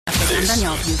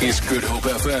This is Good Hope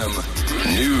FM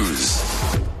News.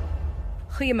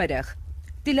 Goeiemiddag.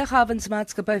 Die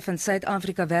Lughawensmaatskappy van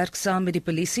Suid-Afrika werk saam met die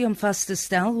polisie om vas te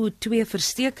stel hoe 2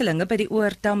 verstekelinge by die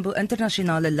OR Tambo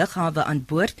Internasionale lughawe aan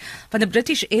boord van 'n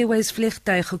British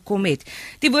Airways-vliegtuig gekom het.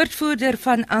 Die woordvoerder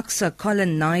van AXA,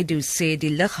 Colin Naidu, sê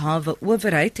die lughawe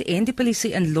owerheid en die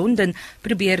polisie in Londen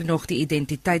probeer nog die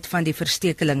identiteit van die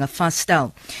verstekelinge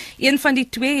vasstel. Een van die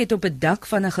 2 het op 'n dak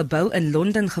van 'n gebou in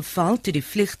Londen geval toe die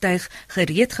vliegtuig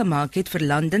gereed gemaak het vir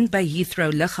landing by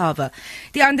Heathrow lughawe.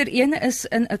 Die ander een is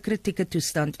in 'n kritieke toestand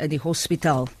in die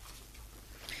hospitaal.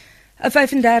 'n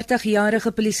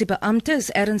 35-jarige polisiebeampte is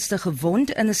ernstig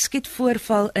gewond in 'n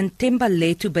skietvoorval in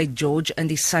Thembalethu by George in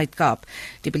die Suid-Kaap.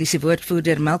 Die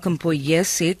polisiewoordvoerder Malcolm Poye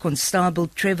sê konstabel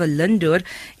Trevor Lindor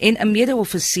en 'n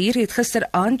mede-offisier het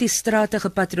gisteraand die strate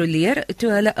gepatrolleer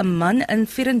toe hulle 'n man in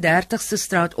 34ste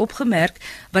straat opgemerk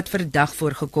wat verdag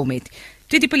voorgekom het.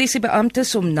 Toe die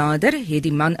polisiebeamptes hom nader, het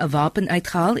die man 'n wapen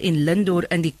uitgehaal en Lindor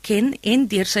in die ken en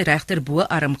deur sy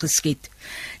regterboarm geskiet.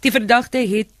 Die verdagte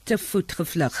het te voet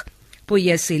gevlug.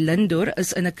 Poye sê Lindor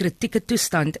is in 'n kritieke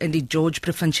toestand in die George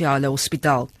Provinsiale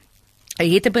Hospitaal. Hy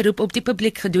het 'n beroep op die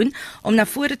publiek gedoen om na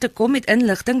vore te kom met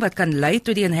inligting wat kan lei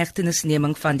tot die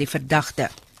inhegtenisneming van die verdagte.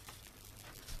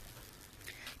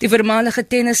 Die voormalige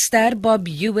tennisster Bob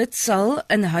Hewitt sal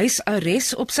in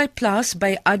huisarrest op sy plaas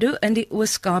by Addo in die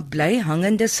Oos-Kaap bly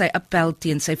hangende sy appel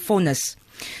teen sy vonnis.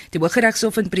 Die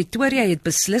Hooggeregshof in Pretoria het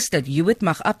beslis dat Hewitt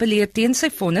mag appeleer teen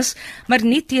sy vonnis, maar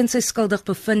nie teen sy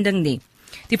skuldigbevinding nie.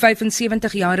 Die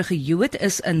 75-jarige Hewitt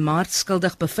is in Maart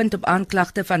skuldig bevind op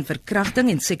aanklagte van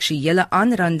verkrachting en seksuele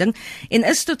aanranding en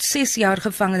is tot 6 jaar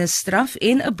gevangenisstraf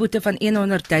en 'n boete van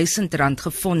R100,000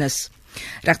 gevonnis.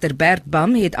 Regter Bert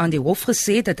Bam het aan die hof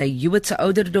gesê dat hy Hewitt se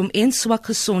ouderdom en swak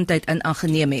gesondheid in ag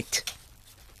geneem het.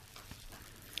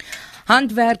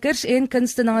 Handwerkers en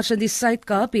kunstenaars in die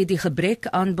Suid-Kaap het die gebrek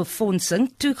aan befondsing,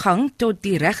 toegang tot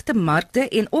die regte markte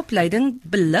en opleiding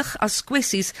belig as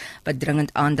kwessies wat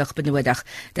dringend aandag benodig.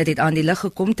 Dit het aan die lig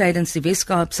gekom tydens die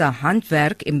Weskaapse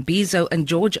Handwerk Mbizo in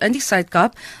George in die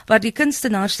Suid-Kaap, waar die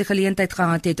kunstenaars die geleentheid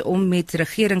gehad het om met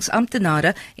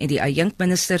regeringsamptenare en die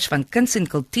adjunkministers van kuns en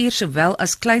kultuur sowel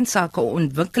as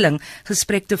kleinsakeontwikkeling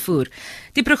gesprek te voer.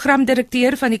 Die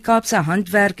programdirekteur van die Kaapse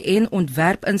Handwerk en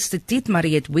Ontwerp Instituut,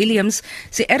 Mariette Williams,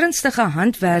 sê ernstige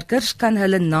handwerkers kan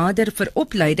hulle nader vir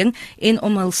opleiding en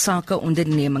om hul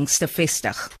sakeondernemings te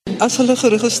vestig. As hulle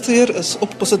geregistreer is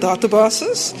op ons database,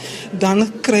 dan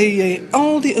kry jy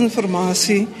al die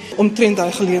inligting omtrent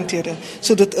daai geleenthede.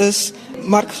 So dit is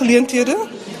markgeleenthede,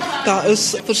 daar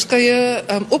is verskeie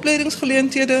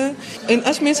opleidingsgeleenthede en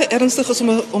as mense ernstig is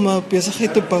om 'n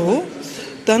besigheid te bou,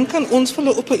 dan kan ons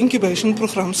hulle op 'n incubation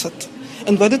program sit.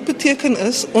 En wat dit beteken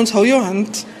is, ons hou jou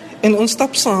hand en ons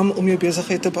stap saam om jou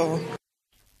besigheid te bou.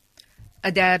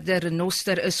 'n derde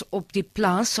renoster is op die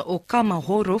plaas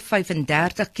Okamahoro,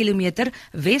 35 km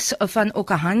wes van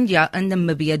Okahanja in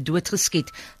Namibië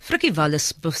doodgeskiet. Frikkie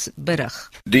Wallis berig.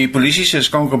 Die polisie se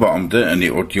skankelbeampte in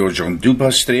die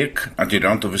Otjozondouba streek,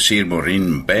 adjutant-offisier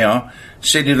Maureen Bea,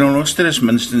 sê die renoster is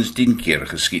minstens 10 keer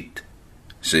geskiet.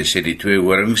 Sy sê die 2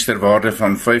 horings ter waarde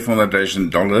van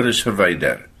 $500,000 is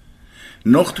verwyder.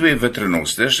 Nog 2 wit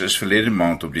renosters is verlede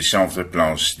maand op dieselfde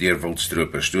plaas deur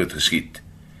wildstropers doodgeskiet.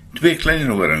 2 klein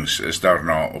horings is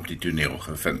daarna op die toneel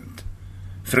gevind.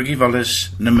 Frikkie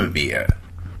Wallis, Namibië.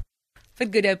 Vir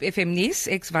Good Hope FM nuus,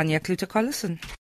 ek's Vanja Kloete-Collison.